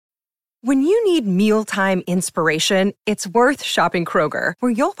When you need mealtime inspiration, it's worth shopping Kroger,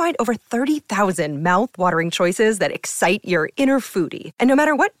 where you'll find over 30,000 mouth-watering choices that excite your inner foodie. And no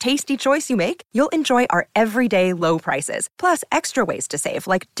matter what tasty choice you make, you'll enjoy our everyday low prices, plus extra ways to save,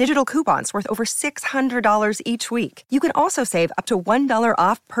 like digital coupons worth over $600 each week. You can also save up to $1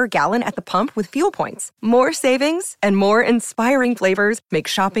 off per gallon at the pump with fuel points. More savings and more inspiring flavors make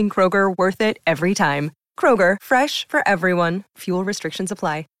shopping Kroger worth it every time. Kroger, fresh for everyone. Fuel restrictions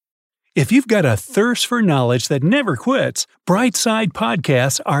apply. If you've got a thirst for knowledge that never quits, Brightside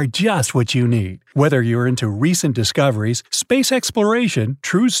Podcasts are just what you need. Whether you're into recent discoveries, space exploration,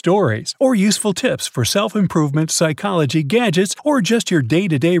 true stories, or useful tips for self-improvement, psychology, gadgets, or just your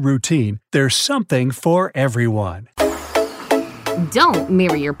day-to-day routine, there's something for everyone. Don't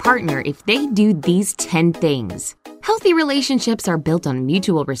marry your partner if they do these 10 things. Healthy relationships are built on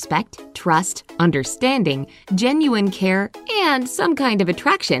mutual respect, trust, understanding, genuine care, and some kind of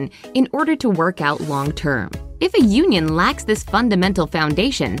attraction in order to work out long term. If a union lacks this fundamental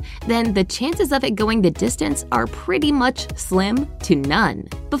foundation, then the chances of it going the distance are pretty much slim to none.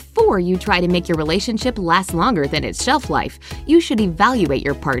 Before you try to make your relationship last longer than its shelf life, you should evaluate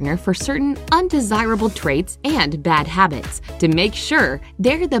your partner for certain undesirable traits and bad habits to make sure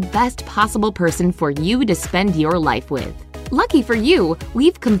they're the best possible person for you to spend your life with. Lucky for you,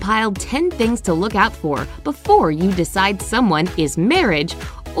 we've compiled 10 things to look out for before you decide someone is marriage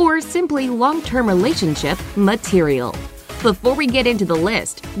or simply long-term relationship material. Before we get into the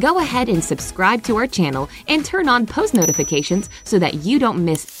list, go ahead and subscribe to our channel and turn on post notifications so that you don't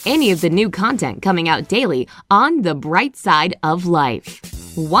miss any of the new content coming out daily on the bright side of life.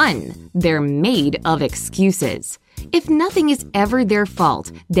 1. They're made of excuses. If nothing is ever their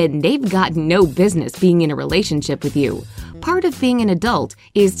fault, then they've got no business being in a relationship with you. Part of being an adult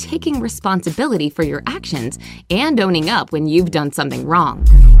is taking responsibility for your actions and owning up when you've done something wrong.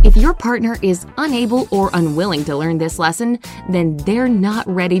 If your partner is unable or unwilling to learn this lesson, then they're not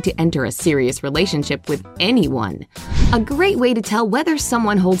ready to enter a serious relationship with anyone. A great way to tell whether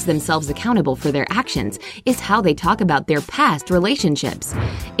someone holds themselves accountable for their actions is how they talk about their past relationships.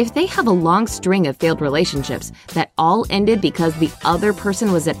 If they have a long string of failed relationships that all ended because the other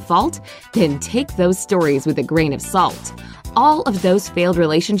person was at fault, then take those stories with a grain of salt. All of those failed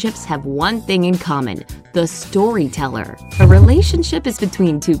relationships have one thing in common: the storyteller. A relationship is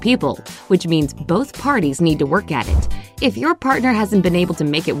between two people, which means both parties need to work at it. If your partner hasn't been able to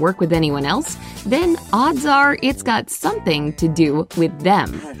make it work with anyone else, then odds are it's got something to do with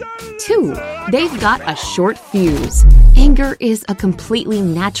them. 2. They've got a short fuse. Anger is a completely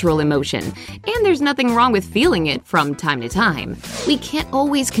natural emotion, and there's nothing wrong with feeling it from time to time. We can't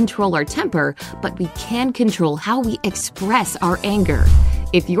always control our temper, but we can control how we express our anger.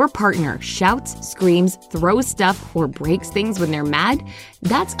 If your partner shouts, screams, throws stuff, or breaks things when they're mad,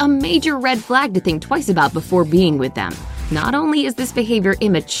 that's a major red flag to think twice about before being with them. Not only is this behavior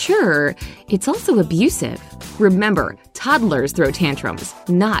immature, it's also abusive. Remember, toddlers throw tantrums,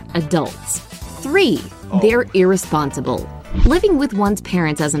 not adults. 3. They're irresponsible. Living with one's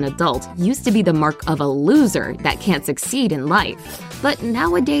parents as an adult used to be the mark of a loser that can't succeed in life. But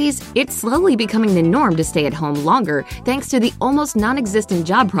nowadays, it's slowly becoming the norm to stay at home longer thanks to the almost non-existent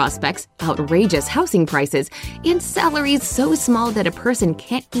job prospects, outrageous housing prices, and salaries so small that a person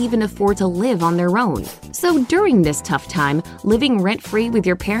can't even afford to live on their own. So during this tough time, living rent-free with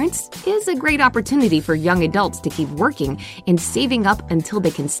your parents is a great opportunity for young adults to keep working and saving up until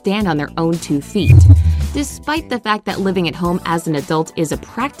they can stand on their own 2 feet. Despite the fact that living at home as an adult is a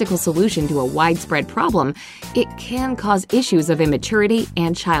practical solution to a widespread problem, it can cause issues of immaturity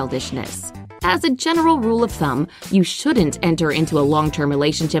and childishness. As a general rule of thumb, you shouldn't enter into a long-term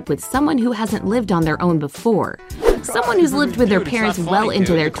relationship with someone who hasn't lived on their own before. Someone who's lived with their parents well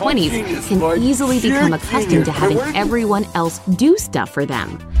into their 20s can easily become accustomed to having everyone else do stuff for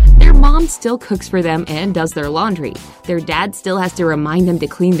them. Their mom still cooks for them and does their laundry. Their dad still has to remind them to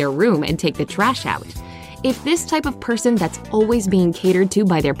clean their room and take the trash out. If this type of person that's always being catered to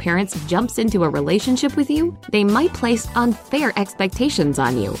by their parents jumps into a relationship with you, they might place unfair expectations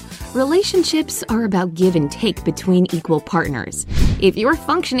on you. Relationships are about give and take between equal partners. If you're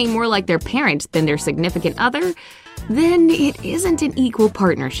functioning more like their parent than their significant other, then it isn't an equal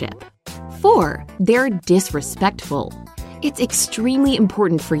partnership. 4. They're disrespectful. It's extremely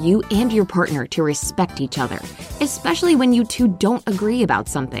important for you and your partner to respect each other, especially when you two don't agree about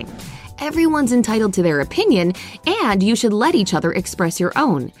something. Everyone's entitled to their opinion, and you should let each other express your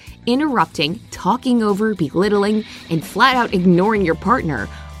own. Interrupting, talking over, belittling, and flat out ignoring your partner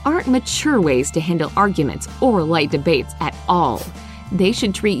aren't mature ways to handle arguments or light debates at all. They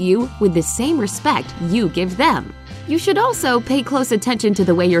should treat you with the same respect you give them. You should also pay close attention to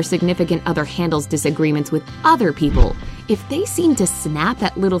the way your significant other handles disagreements with other people. If they seem to snap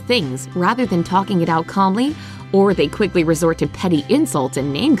at little things rather than talking it out calmly, or they quickly resort to petty insults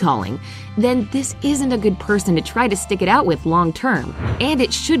and name-calling, then this isn't a good person to try to stick it out with long-term. And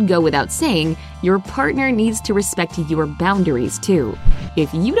it should go without saying, your partner needs to respect your boundaries too.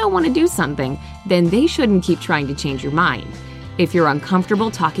 If you don't want to do something, then they shouldn't keep trying to change your mind. If you're uncomfortable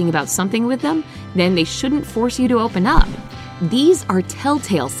talking about something with them, then they shouldn't force you to open up. These are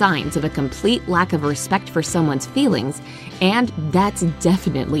telltale signs of a complete lack of respect for someone's feelings, and that's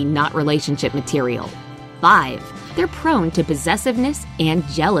definitely not relationship material. 5. They're prone to possessiveness and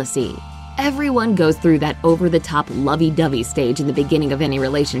jealousy. Everyone goes through that over-the-top lovey-dovey stage in the beginning of any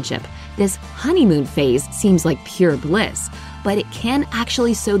relationship. This honeymoon phase seems like pure bliss, but it can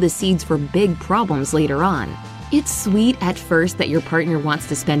actually sow the seeds for big problems later on. It's sweet at first that your partner wants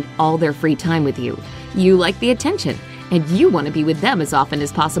to spend all their free time with you. You like the attention, and you want to be with them as often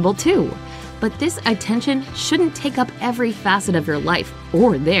as possible too. But this attention shouldn't take up every facet of your life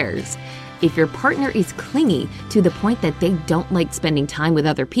or theirs. If your partner is clingy to the point that they don't like spending time with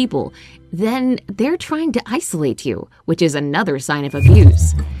other people, then they're trying to isolate you, which is another sign of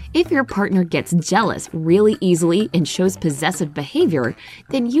abuse. If your partner gets jealous really easily and shows possessive behavior,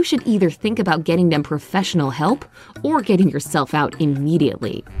 then you should either think about getting them professional help or getting yourself out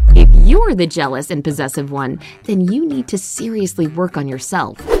immediately. If you're the jealous and possessive one, then you need to seriously work on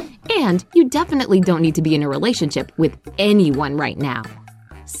yourself. And you definitely don't need to be in a relationship with anyone right now.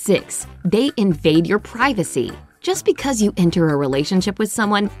 6. They invade your privacy. Just because you enter a relationship with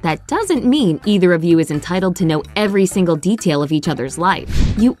someone, that doesn't mean either of you is entitled to know every single detail of each other's life.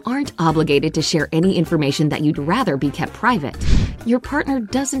 You aren't obligated to share any information that you'd rather be kept private. Your partner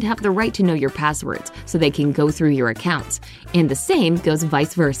doesn't have the right to know your passwords, so they can go through your accounts. And the same goes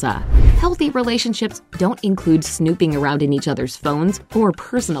vice versa. Healthy relationships don't include snooping around in each other's phones or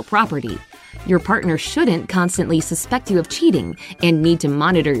personal property. Your partner shouldn't constantly suspect you of cheating and need to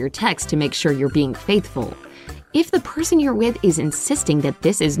monitor your texts to make sure you're being faithful. If the person you're with is insisting that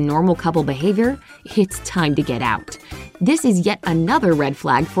this is normal couple behavior, it's time to get out. This is yet another red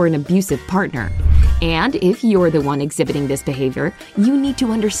flag for an abusive partner. And if you're the one exhibiting this behavior, you need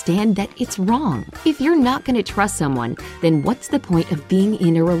to understand that it's wrong. If you're not going to trust someone, then what's the point of being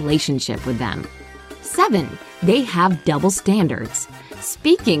in a relationship with them? 7. They have double standards.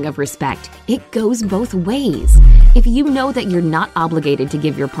 Speaking of respect, it goes both ways. If you know that you're not obligated to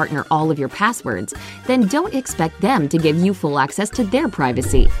give your partner all of your passwords, then don't expect them to give you full access to their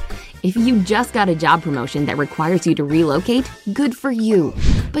privacy. If you just got a job promotion that requires you to relocate, good for you.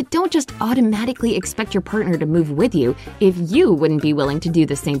 But don't just automatically expect your partner to move with you if you wouldn't be willing to do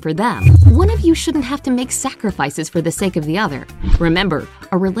the same for them. One of you shouldn't have to make sacrifices for the sake of the other. Remember,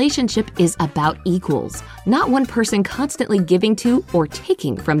 a relationship is about equals, not one person constantly giving to or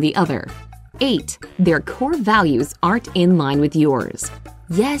taking from the other. 8. Their core values aren't in line with yours.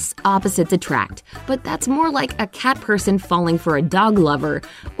 Yes, opposites attract, but that's more like a cat person falling for a dog lover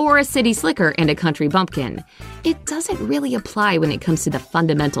or a city slicker and a country bumpkin. It doesn't really apply when it comes to the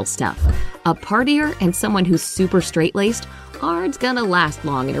fundamental stuff. A partier and someone who's super straight-laced aren't gonna last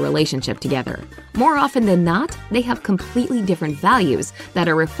long in a relationship together. More often than not, they have completely different values that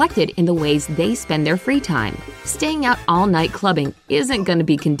are reflected in the ways they spend their free time. Staying out all night clubbing isn't gonna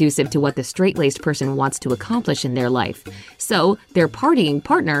be conducive to what the straight-laced person wants to accomplish in their life, so their partying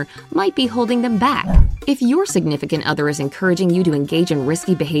partner might be holding them back. If your significant other is encouraging you to engage in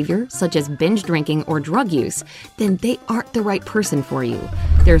risky behavior, such as binge drinking or drug use, then they aren't the right person for you.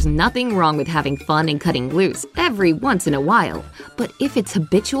 There's nothing wrong with having fun and cutting loose every once in a while, but if it's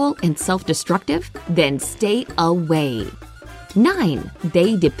habitual and self-destructive, then stay away. 9.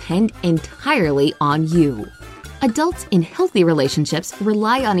 They depend entirely on you. Adults in healthy relationships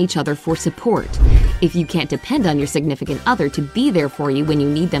rely on each other for support. If you can't depend on your significant other to be there for you when you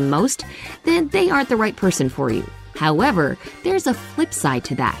need them most, then they aren't the right person for you. However, there's a flip side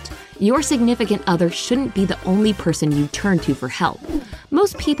to that. Your significant other shouldn't be the only person you turn to for help.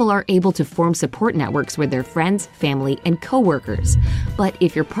 Most people are able to form support networks with their friends, family, and coworkers. But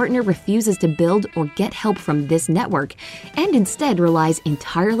if your partner refuses to build or get help from this network and instead relies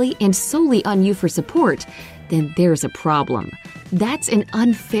entirely and solely on you for support, then there's a problem. That's an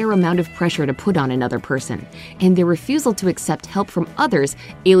unfair amount of pressure to put on another person, and their refusal to accept help from others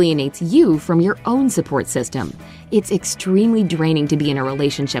alienates you from your own support system. It's extremely draining to be in a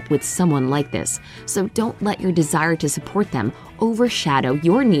relationship with someone like this, so don't let your desire to support them overshadow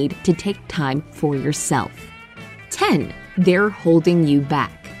your need to take time for yourself. 10. They're holding you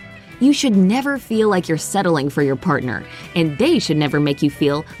back. You should never feel like you're settling for your partner, and they should never make you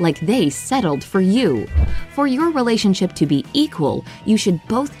feel like they settled for you. For your relationship to be equal, you should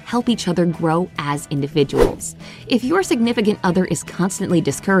both help each other grow as individuals. If your significant other is constantly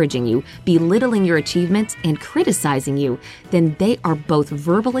discouraging you, belittling your achievements, and criticizing you, then they are both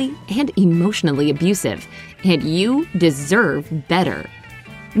verbally and emotionally abusive, and you deserve better.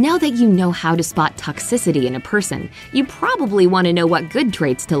 Now that you know how to spot toxicity in a person, you probably want to know what good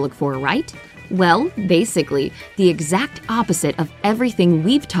traits to look for, right? Well, basically, the exact opposite of everything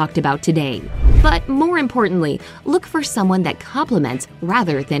we've talked about today. But more importantly, look for someone that complements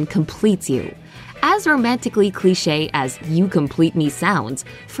rather than completes you. As romantically cliche as "you complete me" sounds,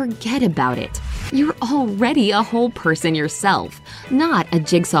 forget about it. You're already a whole person yourself, not a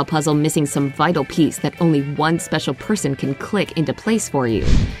jigsaw puzzle missing some vital piece that only one special person can click into place for you.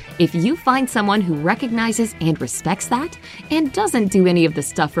 If you find someone who recognizes and respects that, and doesn't do any of the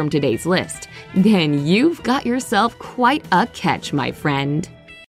stuff from today's list, then you've got yourself quite a catch, my friend.